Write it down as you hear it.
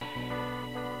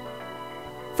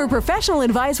For professional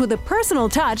advice with a personal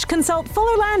touch, consult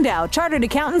Fuller Landau, Chartered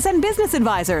Accountants and Business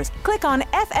Advisors. Click on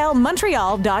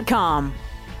flmontreal.com.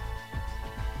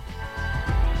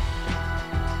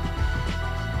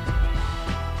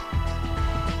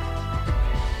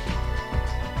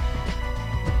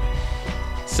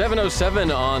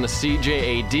 .707 on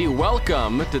CJAD.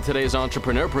 Welcome to today's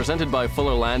Entrepreneur, presented by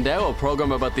Fuller Landau, a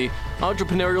program about the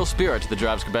entrepreneurial spirit that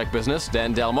drives Quebec business.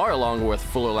 Dan Delmar, along with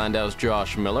Fuller Landau's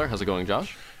Josh Miller. How's it going,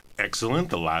 Josh? Excellent.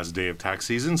 The last day of tax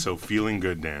season, so feeling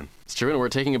good, Dan. It's true, and we're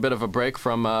taking a bit of a break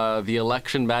from the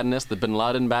election madness, the Bin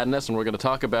Laden madness, and we're going to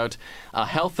talk about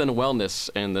health and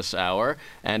wellness in this hour.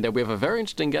 And we have a very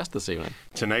interesting guest this evening.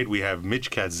 Tonight we have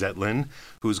Mitch Katz-Zeitlin,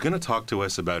 who's going to talk to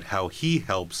us about how he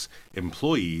helps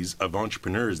employees of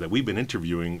entrepreneurs that we've been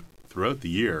interviewing throughout the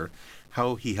year,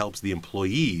 how he helps the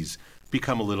employees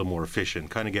become a little more efficient,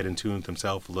 kind of get in tune with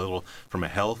himself a little from a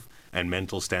health and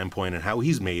mental standpoint, and how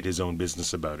he's made his own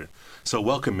business about it. So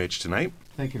welcome, Mitch, tonight.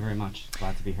 Thank you very much.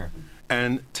 Glad to be here.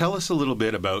 And tell us a little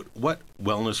bit about what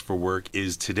Wellness for Work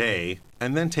is today,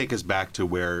 and then take us back to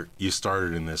where you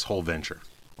started in this whole venture.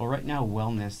 Well, right now,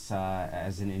 wellness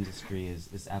as an industry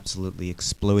is absolutely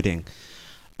exploding.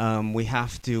 We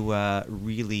have to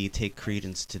really take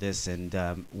credence to this,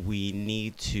 and we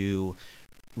need to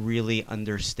really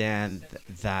understand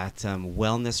that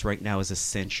wellness right now is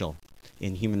essential.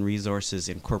 In human resources,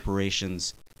 in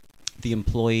corporations, the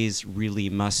employees really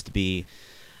must be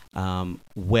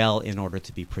well in order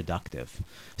to be productive.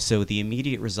 So the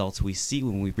immediate results we see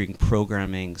when we bring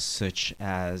programming such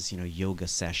as yoga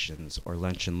sessions or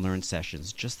lunch and learn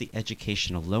sessions, just the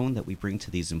education alone that we bring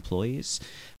to these employees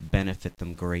benefit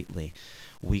them greatly.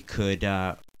 We could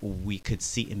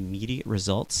see immediate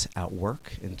results at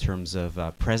work in terms of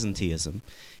presenteeism,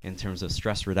 in terms of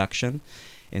stress reduction,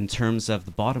 in terms of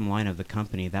the bottom line of the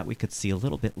company. That we could see a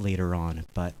little bit later on,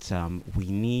 but we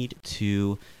need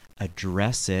to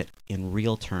address it in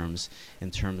real terms,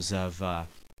 in terms of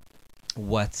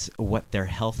what their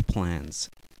health plans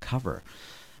cover.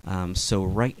 So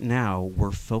right now,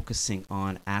 we're focusing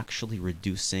on actually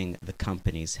reducing the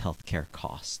company's healthcare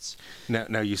costs.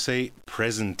 Now you say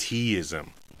presenteeism.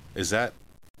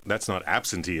 That's not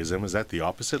absenteeism. Is that the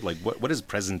opposite? Like, what is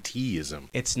presenteeism?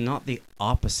 It's not the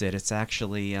opposite. It's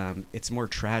actually, it's more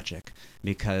tragic,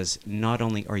 because not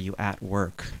only are you at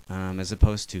work, as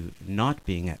opposed to not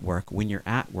being at work, when you're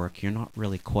at work, you're not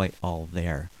really quite all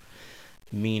there.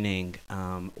 Meaning,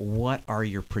 what are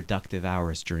your productive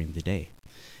hours during the day?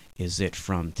 Is it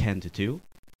from 10 to 2?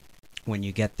 When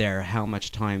you get there, how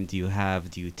much time do you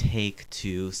take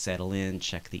to settle in,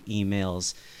 check the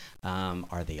emails?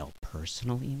 Are they all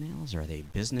personal emails? Are they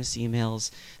business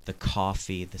emails? The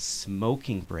coffee, the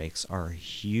smoking breaks are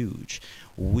huge.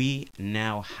 We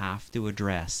now have to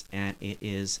address, and it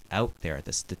is out there,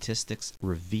 the statistics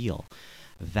reveal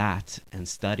that, and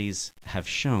studies have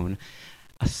shown,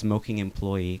 a smoking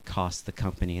employee costs the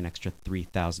company an extra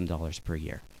 $3,000 per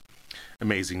year.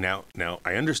 Amazing. Now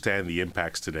I understand the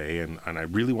impacts today, and I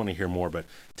really want to hear more, but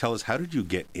tell us, how did you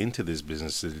get into this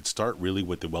business? Did it start really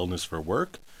with the Wellness for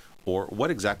Work? Or what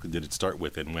exactly did it start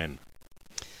with, and when?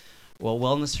 Well,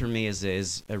 wellness for me is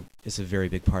a very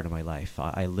big part of my life.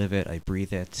 I live it, I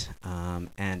breathe it,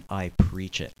 and I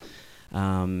preach it.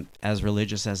 As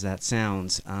religious as that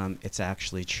sounds, it's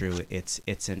actually true.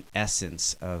 It's an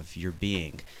essence of your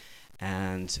being,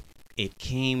 and it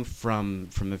came from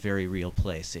a very real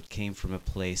place. It came from a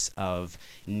place of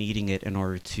needing it in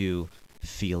order to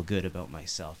feel good about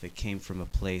myself. It came from a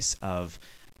place of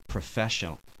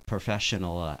professional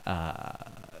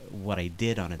what I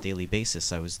did on a daily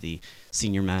basis. I was the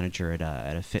senior manager at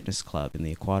a fitness club in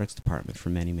the aquatics department for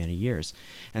many, many years.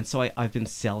 And so I've been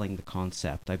selling the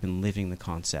concept, I've been living the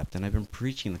concept, and I've been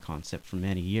preaching the concept for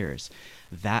many years.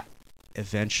 That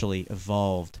eventually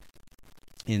evolved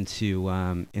into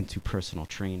personal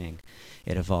training.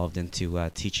 It evolved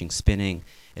into teaching spinning.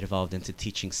 It evolved into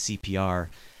teaching CPR.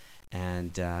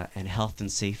 And health and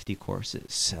safety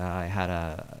courses. I had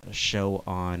a show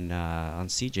on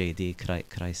CJD. Could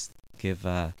I give?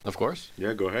 Of course.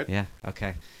 Yeah, go ahead. Yeah.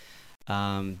 Okay.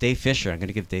 Dave Fisher. I'm going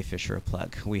to give Dave Fisher a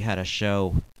plug. We had a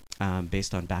show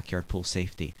based on backyard pool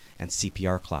safety and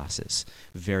CPR classes.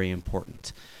 Very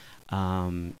important.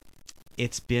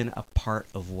 It's been a part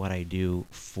of what I do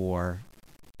forever,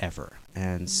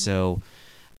 and so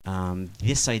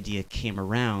this idea came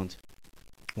around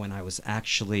when I was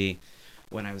actually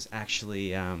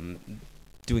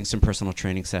doing some personal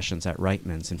training sessions at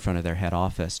Reitman's in front of their head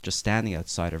office, just standing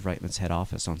outside of Reitman's head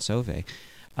office on Sauve.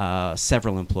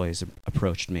 several employees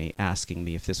approached me asking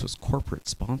me if this was corporate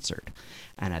sponsored.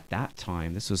 And at that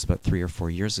time, this was about 3 or 4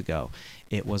 years ago,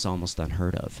 it was almost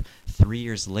unheard of. 3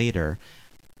 years later,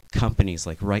 companies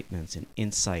like Reitmans and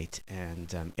Insight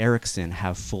and Ericsson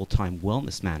have full-time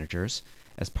wellness managers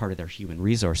as part of their human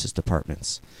resources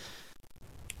departments.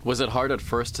 Was it hard at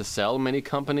first to sell many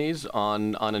companies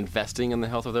on investing in the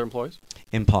health of their employees?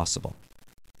 Impossible.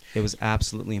 It was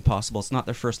absolutely impossible. It's not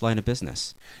their first line of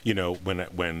business. You know,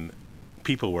 when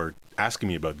people were asking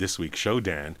me about this week's show,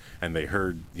 Dan, and they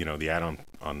heard, you know, the ad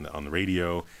on the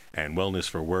radio and Wellness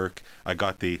for Work, I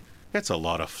got that's a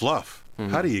lot of fluff.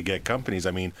 Mm-hmm. How do you get companies?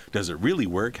 I mean, does it really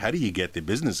work? How do you get the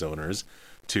business owners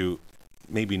to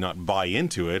maybe not buy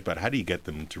into it, but how do you get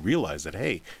them to realize that,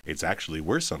 hey, it's actually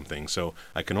worth something? So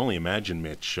I can only imagine,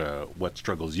 Mitch, what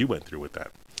struggles you went through with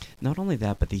that. Not only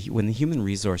that, but when the human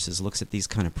resources looks at these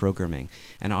kind of programming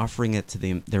and offering it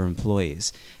to their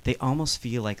employees, they almost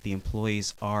feel like the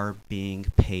employees are being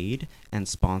paid and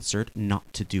sponsored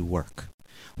not to do work,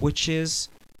 which is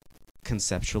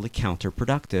conceptually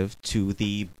counterproductive to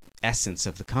the essence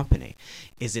of the company.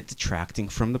 Is it detracting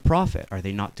from the profit? Are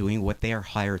they not doing what they are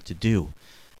hired to do?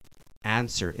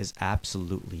 Answer is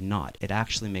absolutely not. It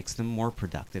actually makes them more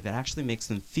productive. It actually makes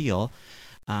them feel,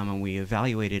 and we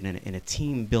evaluate it in a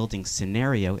team building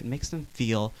scenario, it makes them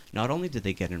feel not only do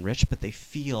they get enriched, but they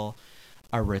feel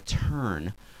a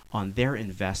return on their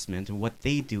investment and what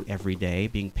they do every day,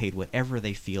 being paid whatever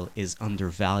they feel is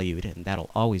undervalued, and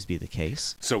that'll always be the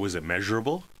case. So is it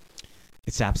measurable?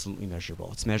 It's absolutely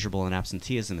measurable. It's measurable in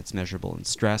absenteeism. It's measurable in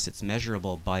stress. It's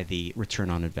measurable by the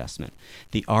return on investment.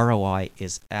 The ROI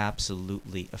is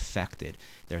absolutely affected.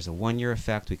 There's a 1-year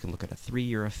effect. We can look at a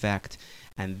 3-year effect.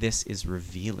 And this is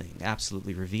revealing,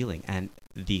 absolutely revealing. And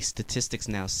the statistics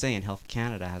now say, and Health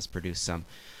Canada has produced some,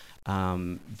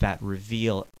 that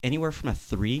reveal anywhere from a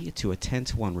 3 to a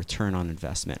 10-to-1 return on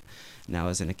investment. Now,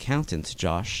 as an accountant,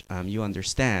 Josh, you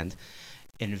understand,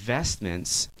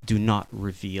 investments do not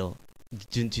reveal,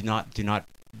 do not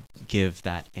give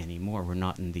that anymore. We're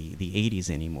not in the 80s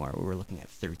anymore. We're looking at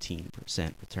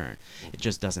 13% return. It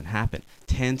just doesn't happen.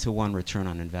 10-to-1 return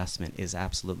on investment is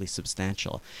absolutely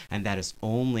substantial, and that is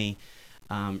only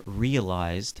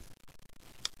realized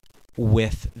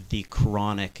with the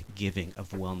chronic giving of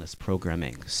wellness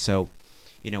programming. So,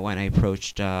 you know, when I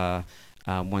approached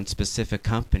one specific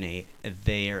company,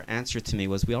 their answer to me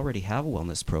was, we already have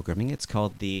wellness programming. It's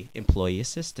called the Employee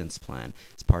Assistance Plan.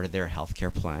 It's part of their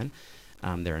healthcare plan.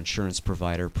 Their insurance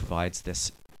provider provides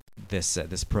this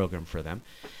program for them,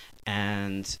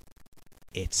 and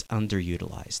it's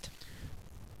underutilized.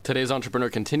 Today's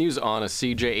Entrepreneur continues on a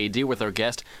CJAD with our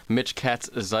guest, Mitch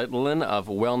Katz-Zeitlin of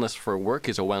Wellness for Work.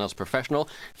 He's a wellness professional.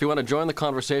 If you want to join the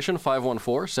conversation,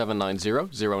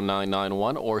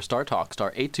 514-790-0991 or Star Talk,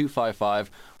 star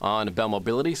 8255 on Bell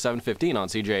Mobility, 715 on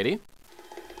CJAD.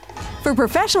 For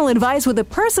professional advice with a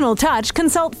personal touch,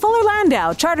 consult Fuller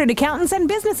Landau, Chartered Accountants and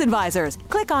Business Advisors.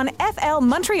 Click on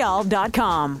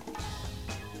flmontreal.com.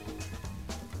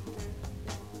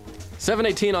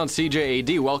 718 on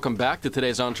CJAD. Welcome back to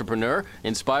today's Entrepreneur.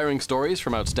 Inspiring stories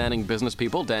from outstanding business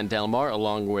people. Dan Delmar,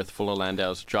 along with Fuller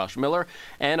Landau's Josh Miller,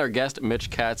 and our guest, Mitch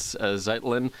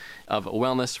Katz-Zeitlin of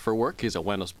Wellness for Work. He's a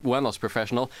wellness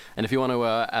professional. And if you want to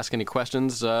ask any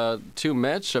questions to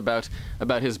Mitch about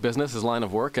his business, his line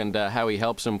of work, and how he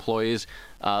helps employees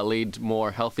lead more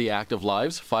healthy, active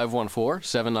lives,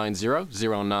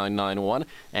 514-790-0991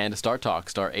 and Star Talk,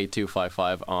 star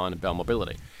 8255 on Bell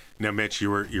Mobility. Now, Mitch,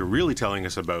 you're really telling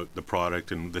us about the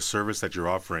product and the service that you're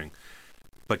offering,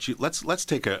 but let's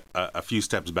take a few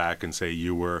steps back and say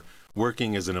you were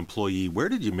working as an employee. Where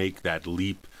did you make that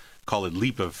leap, call it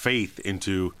leap of faith,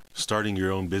 into starting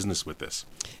your own business with this?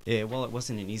 Well, it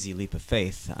wasn't an easy leap of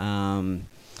faith. You're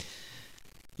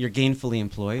gainfully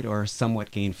employed or somewhat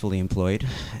gainfully employed,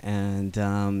 and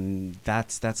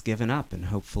that's given up, and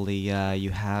hopefully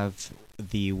you have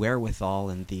the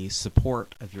wherewithal and the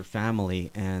support of your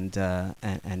family and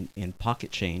in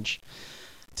pocket change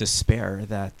to spare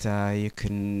that you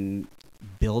can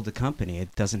build a company.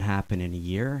 It doesn't happen in a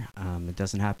year. It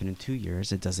doesn't happen in 2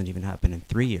 years. It doesn't even happen in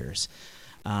 3 years.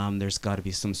 There's got to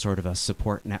be some sort of a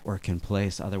support network in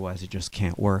place. Otherwise, it just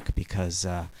can't work, because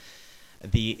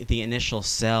the initial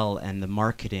sell and the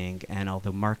marketing, and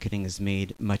although marketing is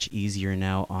made much easier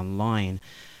now online,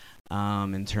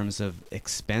 in terms of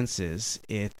expenses,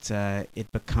 it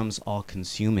becomes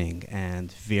all-consuming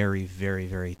and very, very,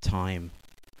 very time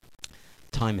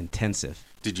intensive.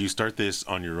 Did you start this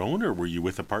on your own, or were you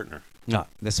with a partner? No,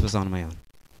 this was on my own.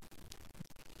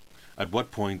 At what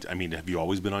point, I mean, have you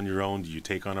always been on your own? Do you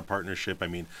take on a partnership? I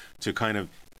mean, to kind of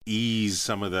ease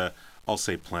some of the I'll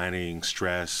say planning,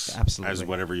 stress, Absolutely. as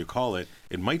whatever you call it,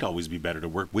 it might always be better to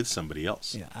work with somebody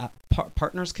else. Yeah,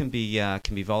 partners can be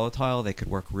volatile. They could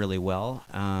work really well.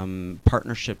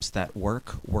 Partnerships that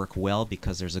work well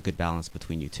because there's a good balance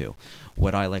between you two.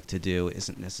 What I like to do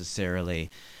isn't necessarily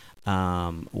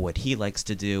what he likes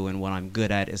to do, and what I'm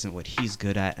good at isn't what he's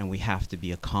good at, and we have to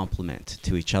be a complement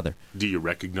to each other. Do you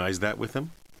recognize that with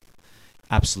him?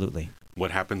 Absolutely.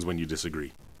 What happens when you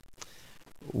disagree?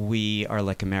 We are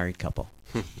like a married couple.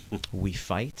 We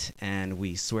fight and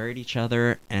we swear at each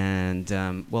other, and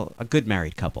a good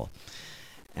married couple.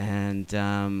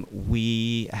 And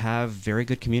we have very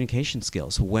good communication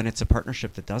skills. When it's a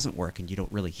partnership that doesn't work and you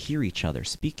don't really hear each other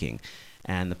speaking,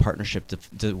 and the partnership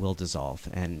will dissolve,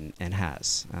 and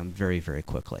has very, very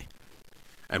quickly.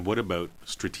 And what about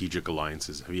strategic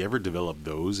alliances? Have you ever developed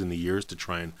those in the years to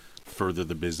try and further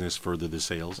the business, further the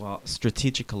sales? Well,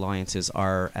 strategic alliances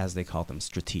are, as they call them,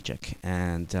 strategic,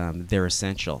 and they're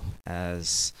essential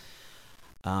as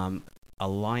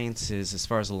alliances. As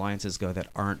far as alliances go that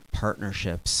aren't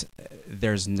partnerships,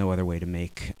 there's no other way to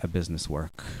make a business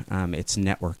work. It's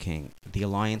networking. The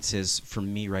alliances, for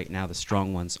me right now, the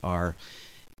strong ones are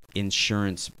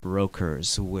insurance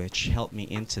brokers, which help me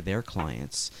into their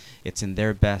clients. It's in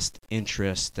their best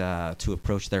interest to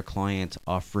approach their client,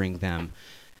 offering them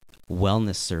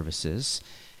wellness services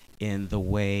in the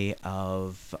way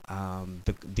of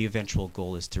the eventual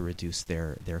goal is to reduce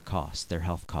their costs, their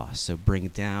health costs. So bring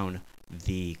down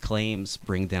the claims,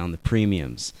 bring down the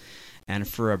premiums. And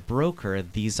for a broker,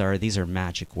 these are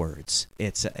magic words.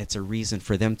 It's a reason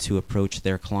for them to approach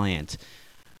their client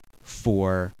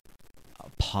for a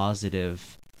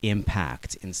positive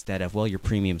impact instead of, well, your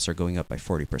premiums are going up by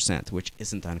 40%, which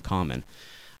isn't uncommon.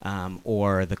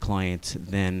 Or the client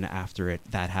then, after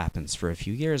that happens for a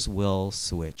few years, will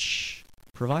switch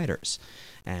providers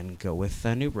and go with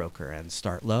a new broker and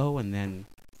start low, and then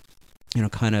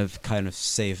kind of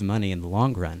save money in the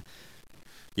long run.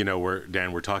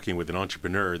 We're talking with an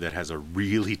entrepreneur that has a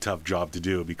really tough job to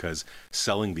do, because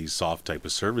selling these soft type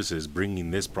of services,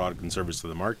 bringing this product and service to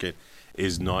the market,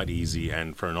 is not easy.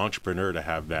 And for an entrepreneur to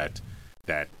have that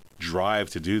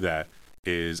drive to do that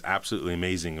is absolutely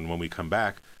amazing. And when we come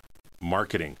back,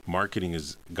 marketing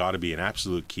has got to be an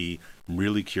absolute key. I'm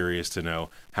really curious to know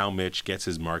how Mitch gets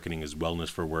his marketing, his Wellness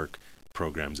for Work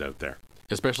programs out there.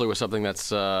 Especially with something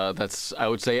that's I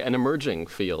would say an emerging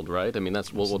field, right? I mean,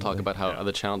 we'll talk about how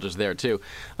the challenges there too.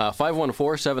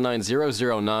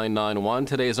 514-790-0991.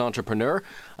 Today's entrepreneur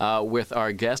with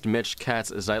our guest Mitch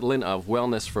Katz-Zeitlin of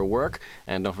Wellness for Work,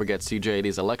 and don't forget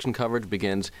CJAD's election coverage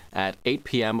begins at 8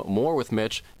 p.m. More with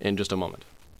Mitch in just a moment.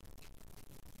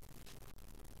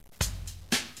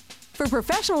 For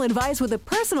professional advice with a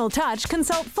personal touch,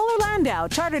 consult Fuller Landau,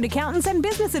 Chartered Accountants and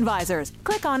Business Advisors.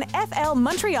 Click on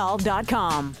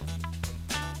flmontreal.com.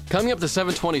 Coming up to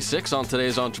 7:26 on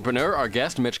today's entrepreneur, our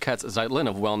guest, Mitch Katz-Zeitlin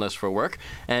of Wellness for Work.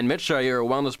 And Mitch, you're a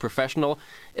wellness professional.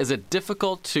 Is it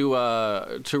difficult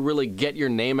to really get your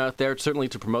name out there, certainly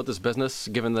to promote this business,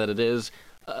 given that it is,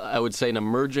 I would say, an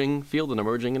emerging field, an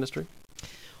emerging industry?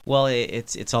 Well,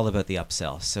 it's all about the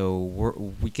upsell.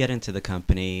 So we get into the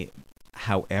company,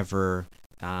 however,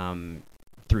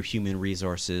 through human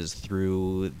resources,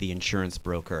 through the insurance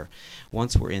broker.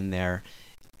 Once we're in there,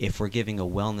 if we're giving a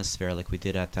wellness fair like we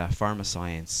did at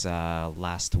PharmaScience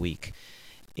last week,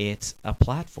 it's a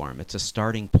platform. It's a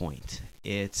starting point.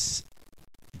 It's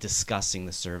discussing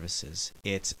the services.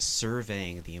 It's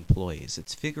surveying the employees.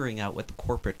 It's figuring out what the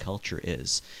corporate culture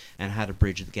is and how to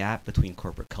bridge the gap between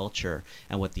corporate culture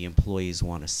and what the employees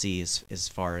want to see as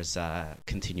far as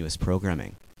continuous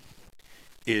programming.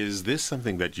 Is this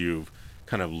something that you've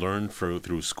kind of learned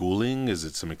through schooling? Is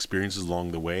it some experiences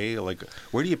along the way? Like,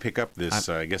 where do you pick up this,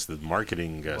 the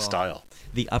marketing style?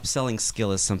 The upselling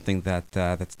skill is something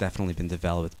that's definitely been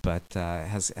developed, but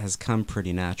has come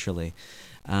pretty naturally.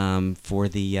 For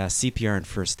the CPR and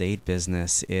first aid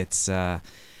business, it's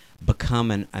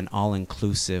become an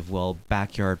all-inclusive,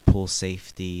 backyard pool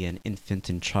safety and infant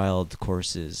and child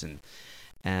courses,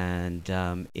 and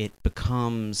it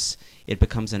becomes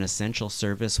an essential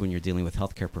service when you're dealing with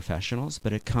healthcare professionals,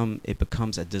 but it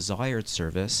becomes a desired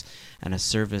service, and a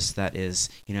service that is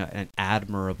an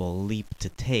admirable leap to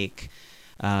take,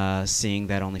 seeing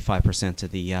that only 5%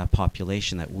 of the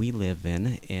population that we live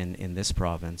in this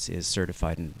province is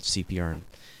certified in CPR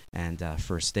and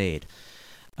first aid.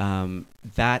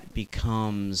 That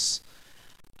becomes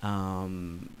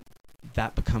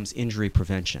injury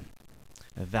prevention.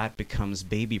 That becomes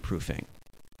baby proofing.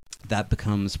 That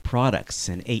becomes products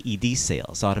and AED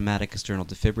sales, automatic external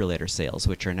defibrillator sales,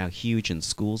 which are now huge in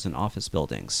schools and office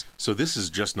buildings. So this is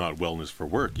just not Wellness for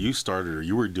Work. You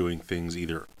were doing things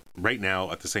either right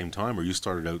now at the same time, or you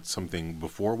started out something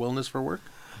before Wellness for Work?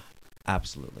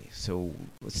 Absolutely. So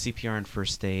CPR and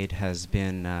First Aid has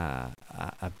been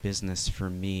a business for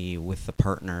me with the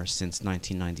partner since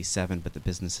 1997, but the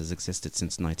business has existed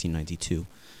since 1992.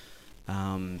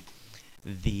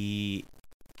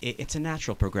 It's a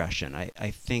natural progression.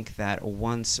 I think that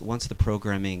once the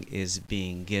programming is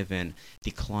being given,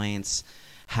 the clients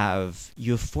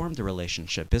you have formed a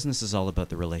relationship. Business is all about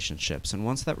the relationships, and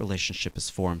once that relationship is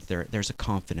formed, there's a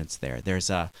confidence there.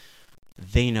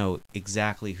 They know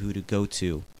exactly who to go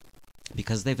to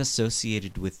because they've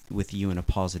associated with you in a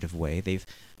positive way. They've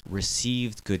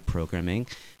received good programming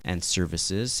and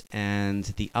services, and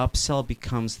the upsell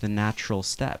becomes the natural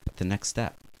step, the next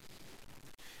step.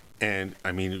 And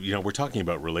I mean, we're talking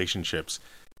about relationships.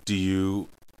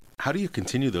 How do you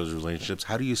continue those relationships?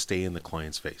 How do you stay in the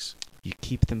client's face? You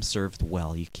keep them served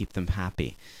well. You keep them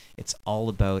happy. It's all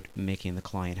about making the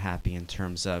client happy in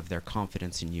terms of their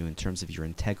confidence in you, in terms of your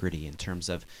integrity, in terms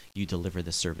of you deliver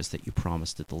the service that you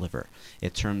promised to deliver.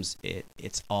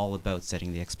 It's all about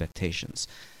setting the expectations,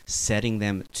 setting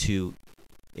them to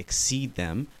exceed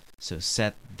them, so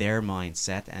set their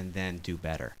mindset and then do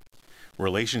better.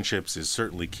 Relationships is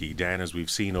certainly key, Dan, as we've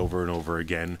seen over and over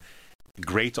again.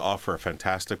 Great to offer a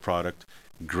fantastic product,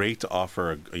 great to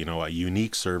offer a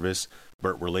unique service,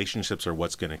 but relationships are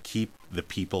what's going to keep the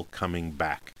people coming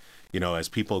back. As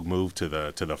people move to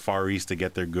the Far East to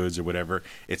get their goods or whatever,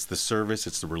 it's the service,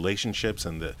 it's the relationships,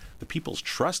 and the people's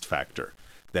trust factor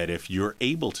that if you're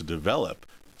able to develop,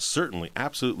 certainly,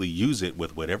 absolutely use it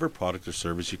with whatever product or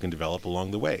service you can develop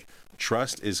along the way.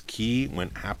 Trust is key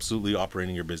when absolutely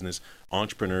operating your business.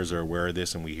 Entrepreneurs are aware of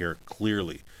this, and we hear it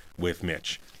clearly with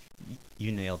Mitch.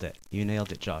 You nailed it. You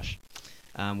nailed it, Josh.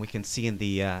 We can see in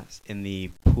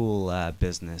the pool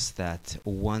business that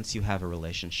once you have a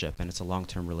relationship, and it's a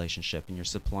long-term relationship, and you're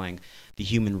supplying the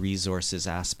human resources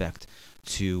aspect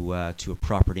to a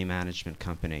property management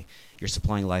company, you're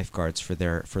supplying lifeguards for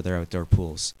their outdoor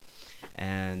pools,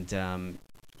 and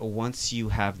once you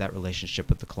have that relationship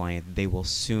with the client, they will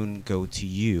sooner go to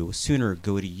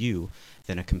you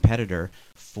than a competitor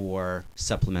for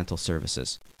supplemental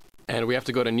services. And we have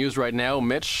to go to news right now.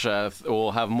 Mitch,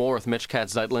 we'll have more with Mitch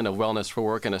Katz-Zeitlin of Wellness for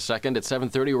Work in a second. It's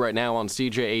 7:30 right now on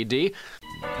CJAD.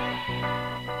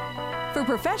 For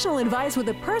professional advice with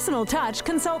a personal touch,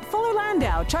 consult Fuller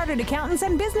Landau, Chartered Accountants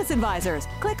and Business Advisors.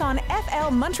 Click on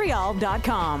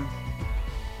flmontreal.com.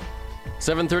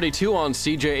 7:32 on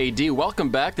CJAD. Welcome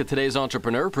back to Today's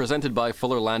Entrepreneur, presented by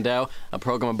Fuller Landau, a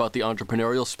program about the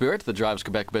entrepreneurial spirit that drives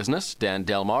Quebec business. Dan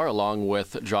Delmar, along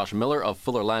with Josh Miller of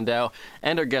Fuller Landau,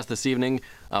 and our guest this evening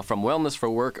from Wellness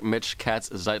for Work, Mitch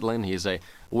Katz-Zeitlin. He's a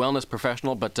wellness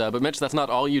professional, but Mitch, that's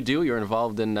not all you do. You're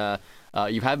involved in,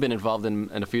 you have been involved in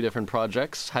a few different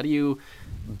projects. How do you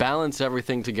balance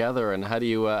everything together, and how do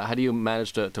you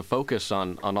manage to focus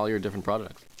on all your different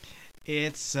projects?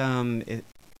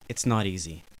 It's not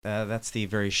easy. That's the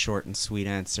very short and sweet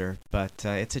answer, but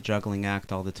it's a juggling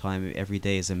act all the time. Every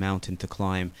day is a mountain to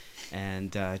climb,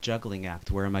 and juggling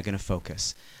act, where am I going to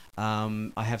focus?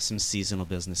 I have some seasonal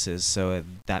businesses, so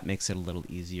that makes it a little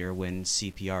easier when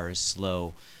CPR is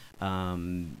slow.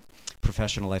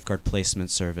 Professional lifeguard placement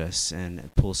service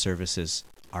and pool services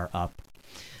are up.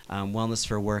 Wellness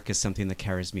for Work is something that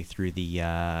carries me through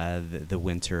the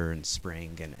winter and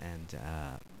spring and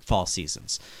fall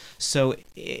seasons. So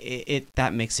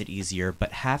that makes it easier,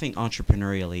 but having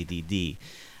entrepreneurial ADD,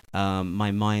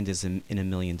 my mind is in a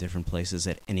million different places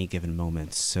at any given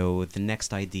moment. So the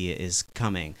next idea is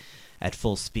coming at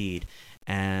full speed,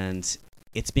 and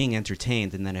it's being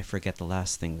entertained, and then I forget the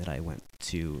last thing that I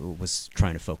was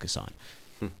trying to focus on.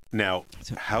 Now,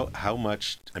 how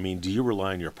much, do you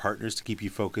rely on your partners to keep you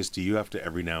focused? Do you have to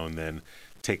every now and then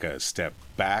take a step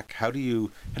back? How do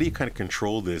you kind of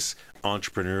control this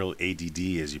entrepreneurial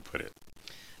ADD, as you put it?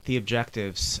 The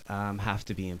objectives have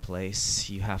to be in place.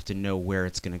 You have to know where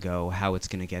it's going to go, how it's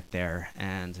going to get there,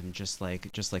 and just like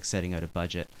setting out a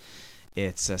budget,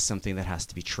 it's something that has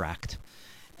to be tracked.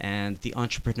 And the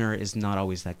entrepreneur is not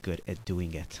always that good at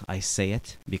doing it. I say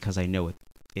it because I know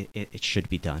it should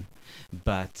be done,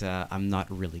 but I'm not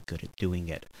really good at doing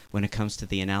it. When it comes to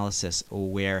the analysis,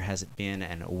 where has it been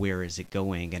and where is it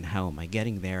going and how am I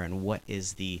getting there and what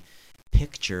is the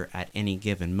picture at any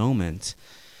given moment,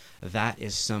 that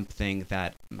is something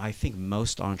that I think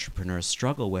most entrepreneurs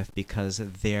struggle with because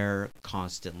they're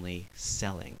constantly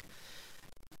selling.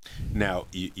 Now,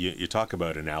 you talk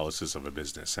about analysis of a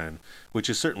business, and which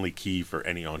is certainly key for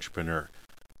any entrepreneur.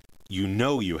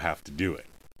 You have to do it.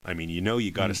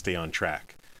 You got to stay on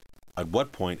track. At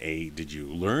what point, did you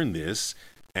learn this,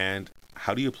 and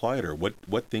how do you apply it, or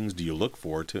what things do you look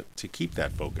for to keep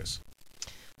that focus?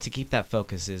 To keep that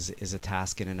focus is a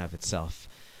task in and of itself.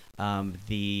 And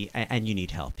you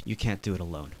need help. You can't do it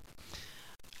alone.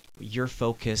 Your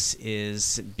focus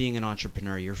is, being an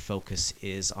entrepreneur, your focus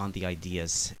is on the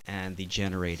ideas and the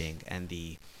generating and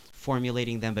the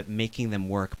formulating them, but making them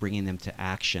work, bringing them to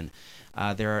action.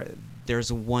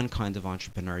 There's one kind of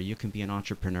entrepreneur. You can be an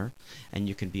entrepreneur and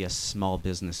you can be a small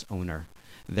business owner.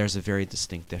 There's a very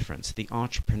distinct difference. The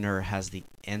entrepreneur has the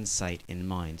insight in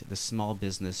mind. The small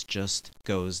business just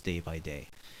goes day by day.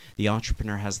 The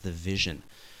entrepreneur has the vision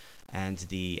and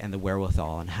the wherewithal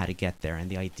on how to get there, and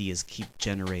the ideas keep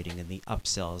generating, and the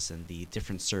upsells and the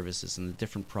different services and the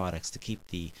different products to keep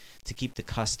the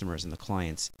customers and the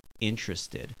clients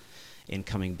interested in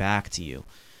coming back to you.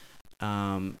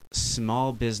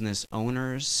 Small business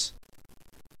owners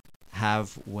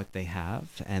have what they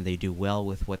have, and they do well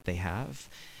with what they have,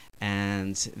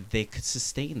 and they could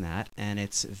sustain that, and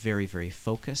it's very, very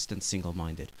focused and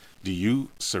single-minded. Do you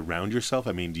surround yourself?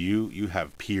 I mean, do you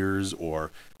have peers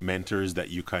or mentors that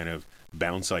you kind of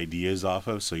bounce ideas off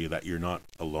of, so that you're not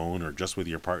alone or just with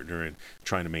your partner and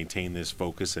trying to maintain this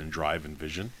focus and drive and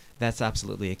vision? That's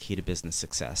absolutely a key to business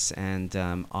success, and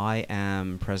I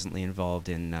am presently involved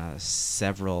in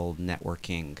several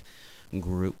networking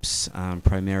groups,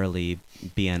 primarily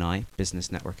BNI,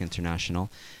 Business Network International,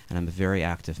 and I'm a very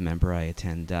active member. I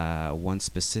attend one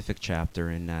specific chapter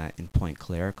in Pointe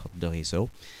Claire called De Réseau,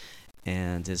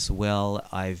 and as well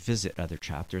I visit other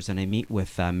chapters and I meet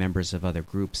with members of other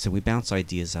groups, and we bounce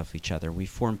ideas off each other. We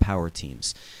form power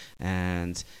teams,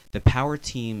 and the power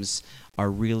teams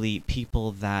are really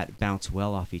people that bounce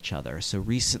well off each other. So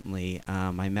recently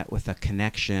I met with a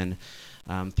connection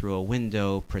through a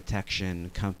window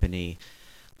protection company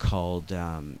called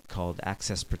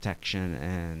Access Protection,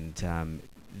 and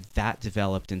that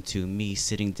developed into me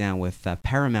sitting down with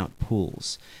Paramount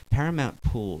Pools. Paramount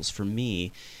Pools for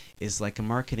me is like a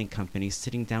marketing company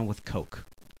sitting down with Coke.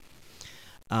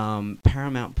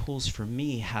 Paramount Pools for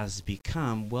me has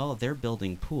become, well, they're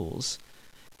building pools.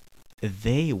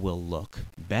 They will look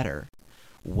better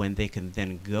when they can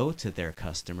then go to their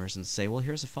customers and say, well,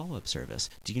 here's a follow-up service.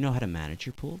 Do you know how to manage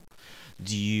your pool?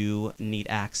 Do you need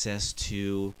access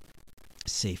to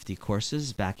safety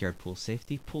courses, backyard pool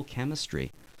safety, pool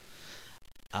chemistry?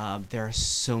 There are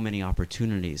so many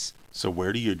opportunities. So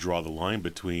where do you draw the line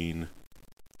between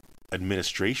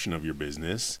administration of your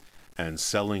business and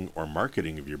selling or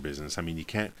marketing of your business? I mean, you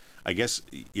can't, I guess,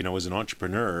 as an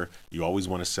entrepreneur, you always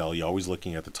want to sell, you're always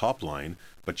looking at the top line,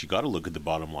 but you got to look at the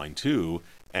bottom line too.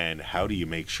 And how do you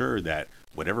make sure that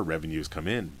whatever revenues come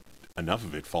in, enough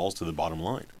of it falls to the bottom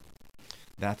line?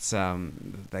 That's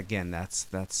again, that's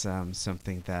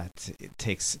something that it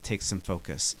takes some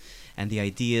focus, and the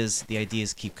ideas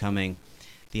keep coming.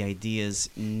 The ideas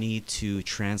need to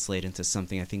translate into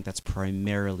something. I think that's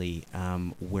primarily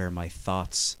where my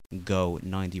thoughts go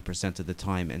 90% of the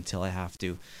time, until I have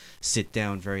to sit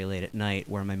down very late at night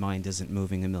where my mind isn't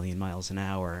moving a million miles an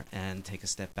hour, and take a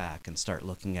step back and start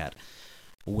looking at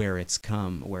where it's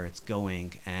come, where it's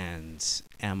going, and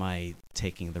am I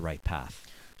taking the right path?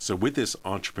 So with this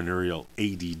entrepreneurial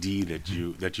ADD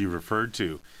that you referred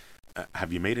to,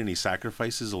 have you made any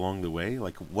sacrifices along the way?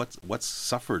 Like what's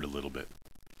suffered a little bit?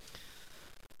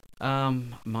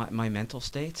 My mental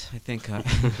state, I think.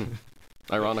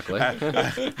 Ironically.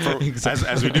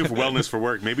 As we do for Wellness for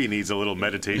Work, maybe he needs a little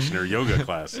meditation or yoga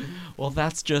class. Well,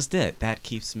 that's just it. That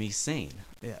keeps me sane.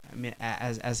 I mean,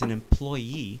 as an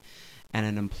employee and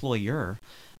an employer,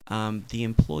 the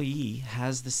employee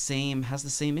has the same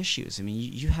issues. I mean,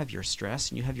 you have your stress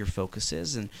and you have your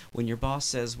focuses, and when your boss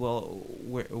says, "Well,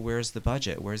 where's the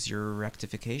budget? Where's your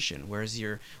rectification? Where's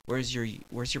your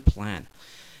plan?"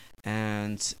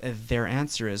 And their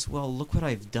answer is, "Well, look what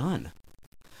I've done.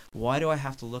 Why do I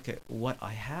have to look at what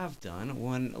I have done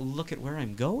when look at where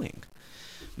I'm going?"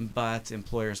 But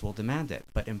employers will demand it.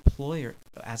 But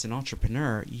as an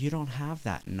entrepreneur, you don't have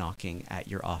that knocking at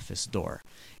your office door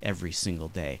every single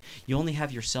day. You only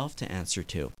have yourself to answer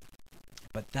to.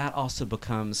 But that also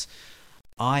becomes,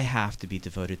 I have to be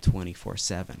devoted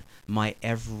 24/7. My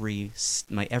every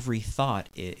thought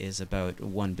is about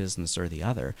one business or the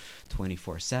other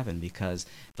 24/7, because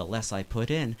the less I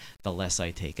put in, the less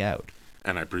I take out.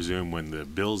 And I presume when the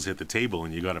bills hit the table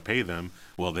and you got to pay them,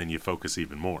 well, then you focus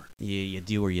even more. You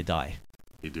do or you die.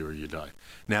 You do or you die.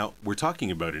 Now, we're talking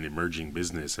about an emerging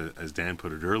business, as Dan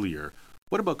put it earlier.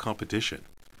 What about competition?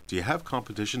 Do you have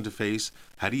competition to face?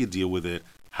 How do you deal with it?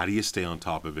 How do you stay on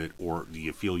top of it, or do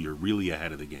you feel you're really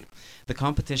ahead of the game? The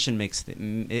competition makes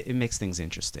things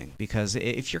interesting, because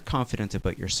if you're confident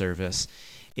about your service,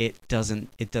 it does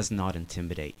not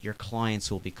intimidate. Your clients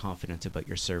will be confident about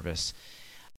your service,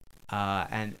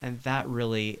 and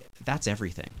that's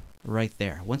everything right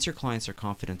there. Once your clients are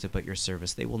confident about your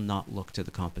service, they will not look to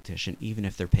the competition, even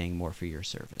if they're paying more for your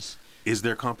service. Is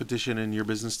there competition in your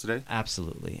business today?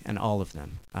 Absolutely, and all of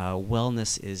them.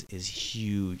 Wellness is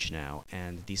huge now,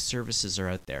 and these services are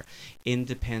out there.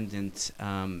 Independent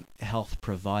health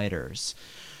providers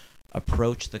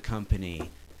approach the company,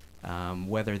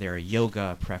 whether they're a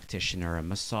yoga practitioner, a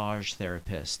massage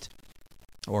therapist,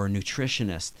 or a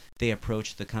nutritionist. They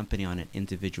approach the company on an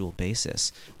individual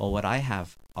basis. Well, what I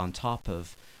have on top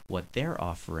of what they're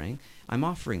offering, I'm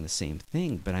offering the same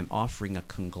thing, but I'm offering a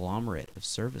conglomerate of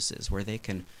services where the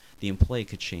employee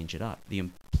could change it up. The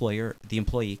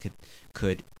employee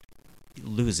could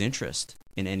lose interest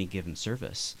in any given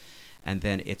service, and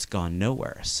then it's gone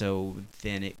nowhere. So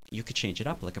then you could change it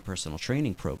up, like a personal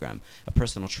training program. A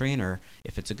personal trainer,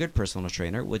 if it's a good personal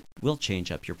trainer, will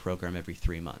change up your program every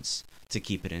 3 months to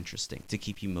keep it interesting, to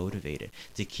keep you motivated,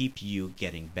 to keep you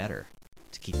getting better,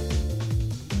 to keep.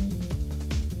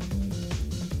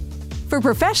 For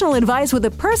professional advice with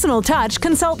a personal touch,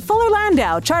 consult Fuller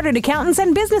Landau, Chartered Accountants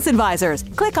and Business Advisors.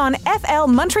 Click on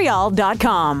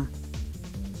flmontreal.com.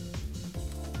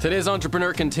 Today's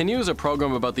Entrepreneur continues, a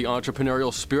program about the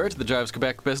entrepreneurial spirit that drives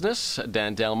Quebec business.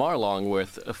 Dan Delmar, along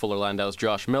with Fuller Landau's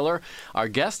Josh Miller. Our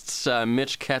guests,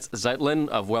 Mitch Katz-Zeitlin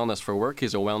of Wellness for Work.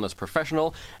 He's a wellness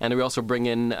professional. And we also bring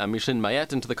in Micheline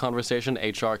Mayette into the conversation,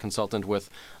 HR consultant with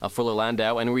Fuller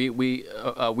Landau. And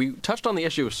we touched on the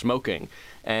issue of smoking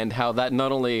and how that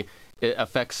not only it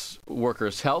affects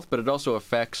workers' health, but it also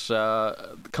affects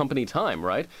company time,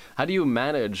 right? How do you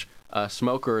manage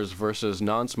smokers versus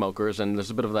non-smokers? And there's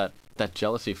a bit of that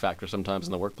jealousy factor sometimes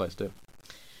in the workplace too.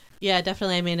 Yeah,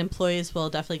 definitely. I mean, employees will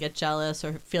definitely get jealous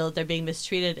or feel that they're being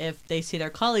mistreated if they see their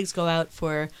colleagues go out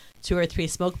for 2 or 3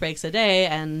 smoke breaks a day,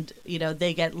 and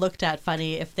they get looked at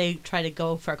funny if they try to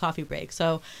go for a coffee break.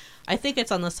 So I think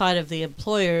it's on the side of the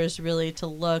employers really to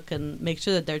look and make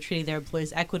sure that they're treating their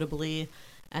employees equitably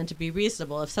and to be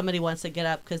reasonable. If somebody wants to get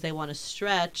up because they want to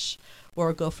stretch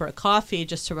or go for a coffee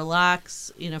just to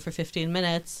relax, for 15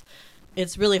 minutes,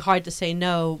 it's really hard to say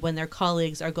no when their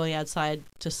colleagues are going outside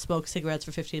to smoke cigarettes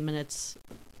for 15 minutes.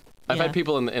 I've had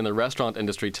people in the restaurant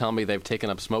industry tell me they've taken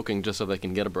up smoking just so they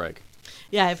can get a break.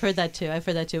 Yeah, I've heard that too,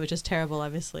 which is terrible,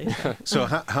 obviously. So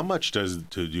how much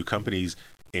do companies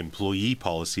employee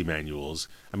policy manuals,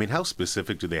 I mean, how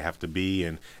specific do they have to be?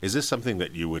 And is this something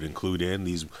that you would include in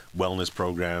these wellness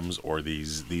programs or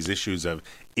these issues of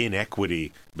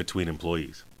inequity between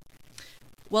employees?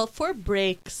 Well, for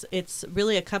breaks, it's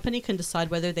really a company can decide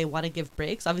whether they want to give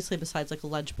breaks, obviously besides like a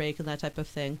lunch break and that type of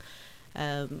thing.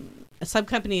 Some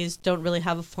companies don't really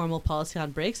have a formal policy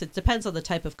on breaks. It depends on the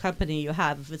type of company you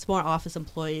have. If it's more office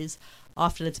employees,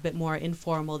 often it's a bit more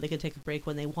informal. They can take a break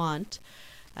when they want.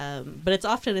 But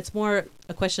it's more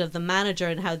a question of the manager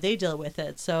and how they deal with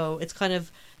it. So it's kind of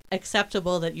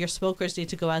acceptable that your smokers need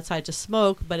to go outside to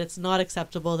smoke, but it's not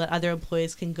acceptable that other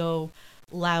employees can go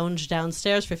lounge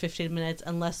downstairs for 15 minutes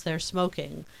unless they're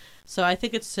smoking. So I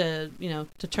think it's to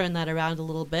turn that around a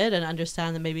little bit and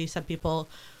understand that maybe some people,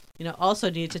 also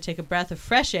need to take a breath of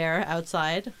fresh air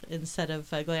outside instead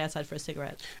of going outside for a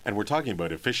cigarette. And we're talking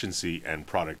about efficiency and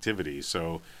productivity.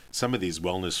 So some of these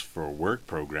wellness for work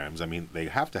programs, I mean, they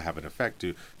have to have an effect.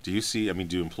 Do you see,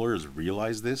 do employers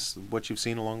realize this, what you've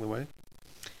seen along the way?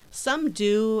 Some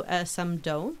do, some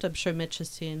don't. I'm sure Mitch has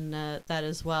seen that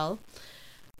as well.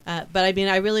 But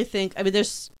I really think,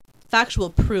 there's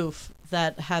factual proof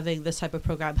that having this type of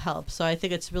program helps. So I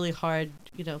think it's really hard,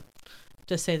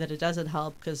 to say that it doesn't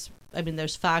help because,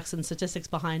 there's facts and statistics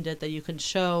behind it that you can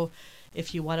show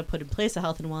if you want to put in place a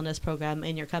health and wellness program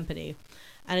in your company.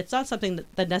 And it's not something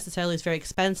that necessarily is very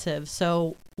expensive.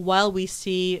 So while we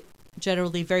see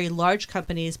generally very large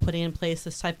companies putting in place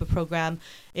this type of program,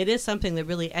 it is something that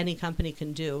really any company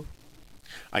can do.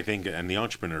 I think, and the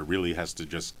entrepreneur really has to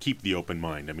just keep the open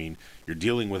mind. You're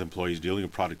dealing with employees, dealing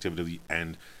with productivity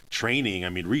and training.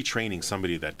 Retraining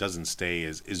somebody that doesn't stay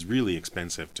is really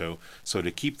expensive. So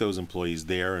to keep those employees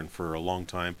there and for a long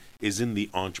time is in the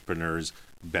entrepreneur's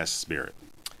best spirit.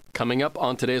 Coming up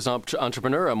on today's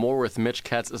Entrepreneur, more with Mitch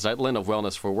Katz-Zeitlin of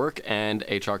Wellness for Work and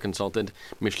HR consultant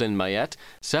Micheline Mayette.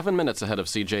 7 minutes ahead of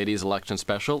CJD's election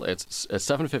special. It's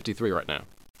 7:53 right now.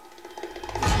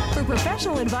 For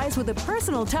professional advice with a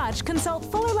personal touch, consult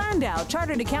Fuller Landau,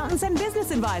 Chartered Accountants and Business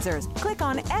Advisors. Click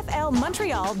on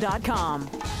flmontreal.com.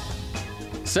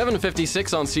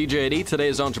 7:56 on CJAD.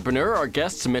 Today's entrepreneur. Our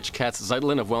guests, Mitch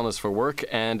Katz-Zeitlin of Wellness for Work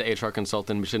and HR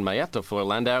consultant Micheline Mayette of Fuller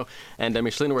Landau. And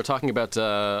Micheline, we're talking about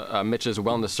Mitch's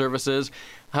wellness services.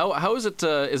 How is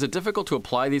it difficult to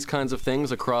apply these kinds of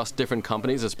things across different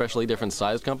companies, especially different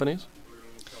sized companies?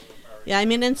 Yeah, I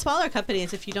mean, in smaller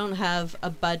companies, if you don't have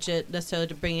a budget necessarily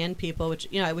to bring in people, which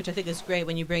I think is great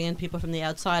when you bring in people from the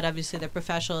outside, obviously they're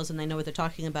professionals and they know what they're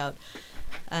talking about.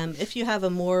 If you have a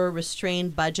more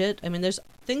restrained budget, I mean, there's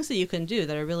things that you can do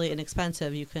that are really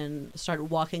inexpensive. You can start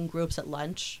walking groups at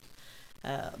lunch.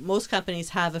 Most companies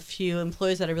have a few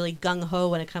employees that are really gung-ho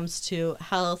when it comes to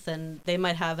health, and they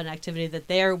might have an activity that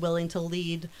they're willing to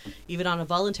lead even on a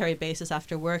voluntary basis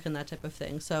after work and that type of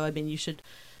thing. So, I mean, you should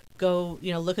go,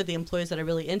 look at the employees that are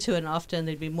really into it, and often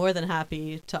they'd be more than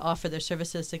happy to offer their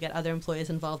services to get other employees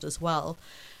involved as well.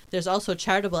 There's also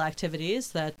charitable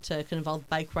activities that can involve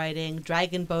bike riding,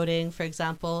 dragon boating, for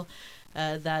example,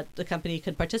 that the company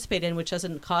can participate in, which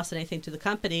doesn't cost anything to the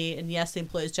company. And yes, the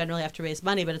employees generally have to raise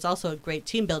money, but it's also a great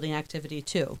team building activity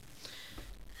too.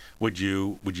 Would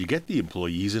you get the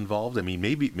employees involved? I mean,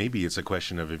 maybe it's a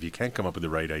question of, if you can't come up with the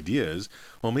right ideas,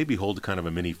 well, maybe hold kind of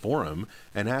a mini forum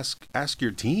and ask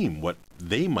your team what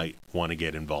they might want to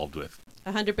get involved with.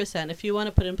 100%. If you want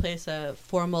to put in place a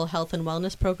formal health and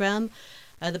wellness program,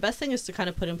 the best thing is to kind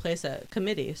of put in place a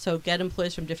committee. So get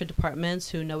employees from different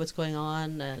departments who know what's going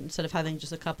on, instead of having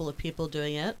just a couple of people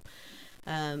doing it.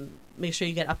 Make sure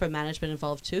you get upper management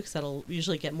involved too, because that'll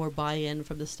usually get more buy-in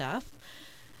from the staff.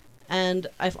 And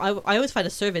I always find a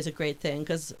survey is a great thing,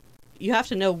 because you have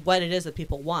to know what it is that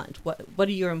people want. What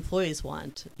do your employees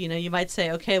want? You might say,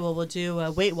 okay, well, we'll do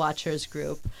a Weight Watchers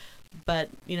group. But,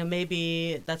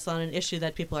 maybe that's not an issue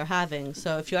that people are having.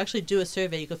 So if you actually do a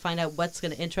survey, you can find out what's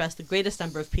going to interest the greatest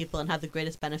number of people and have the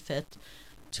greatest benefit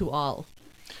to all.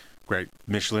 Great.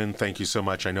 Micheline, thank you so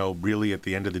much. I know really at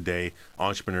the end of the day,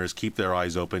 entrepreneurs keep their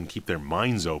eyes open, keep their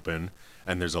minds open,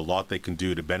 and there's a lot they can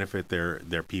do to benefit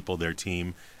their people, their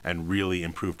team, and really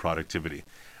improve productivity.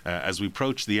 As we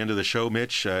approach the end of the show,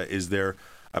 Mitch, is there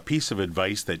a piece of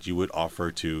advice that you would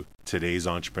offer to today's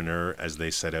entrepreneur as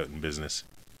they set out in business?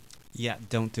 Yeah,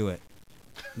 don't do it.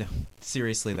 No,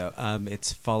 seriously though,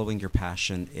 it's following your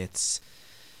passion. It's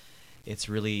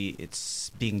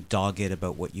being dogged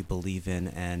about what you believe in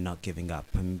and not giving up.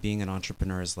 I mean, being an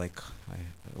entrepreneur is like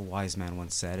a wise man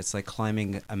once said. It's like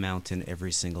climbing a mountain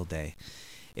every single day.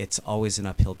 It's always an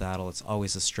uphill battle. It's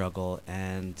always a struggle,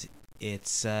 and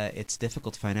it's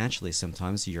difficult financially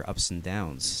sometimes. Your ups and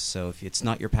downs. So if it's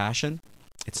not your passion,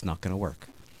 it's not going to work.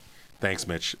 Thanks,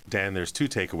 Mitch. Dan, there's two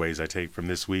takeaways I take from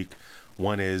this week.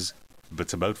 One is,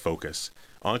 it's about focus.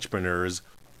 Entrepreneurs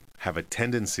have a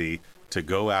tendency to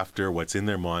go after what's in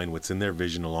their mind, what's in their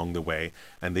vision along the way,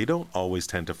 and they don't always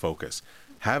tend to focus.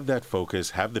 Have that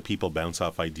focus, have the people bounce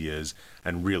off ideas,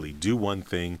 and really do one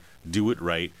thing, do it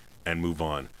right, and move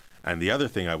on. And the other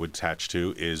thing I would attach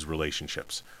to is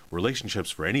relationships.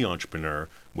 Relationships for any entrepreneur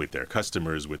with their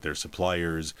customers, with their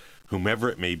suppliers, whomever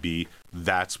it may be,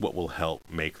 that's what will help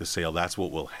make the sale. That's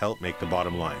what will help make the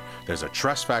bottom line. There's a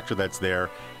trust factor that's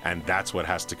there, and that's what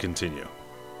has to continue.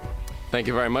 Thank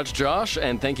you very much, Josh,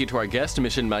 and thank you to our guest,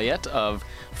 Micheline Mayette of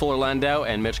Fuller Landau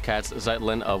and Mitch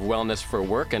Katz-Zeitlin of Wellness for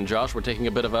Work. And Josh, we're taking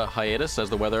a bit of a hiatus as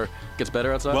the weather gets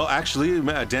better outside. Well, actually,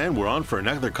 Dan, we're on for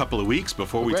another couple of weeks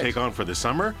before we take on for the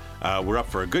summer. We're up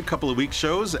for a good couple of weeks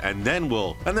shows, and then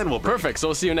we'll break. Perfect. So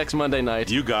we'll see you next Monday night.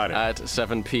 You got it. At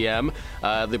 7 p.m.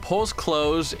 The polls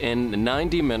close in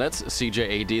 90 minutes.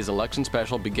 CJAD's election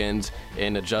special begins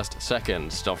in just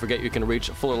seconds. Don't forget you can reach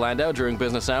Fuller Landau during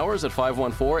business hours at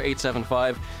 514-875-2865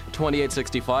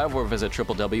 or visit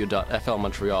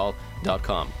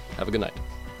www.flmontreal.com. Have a good night.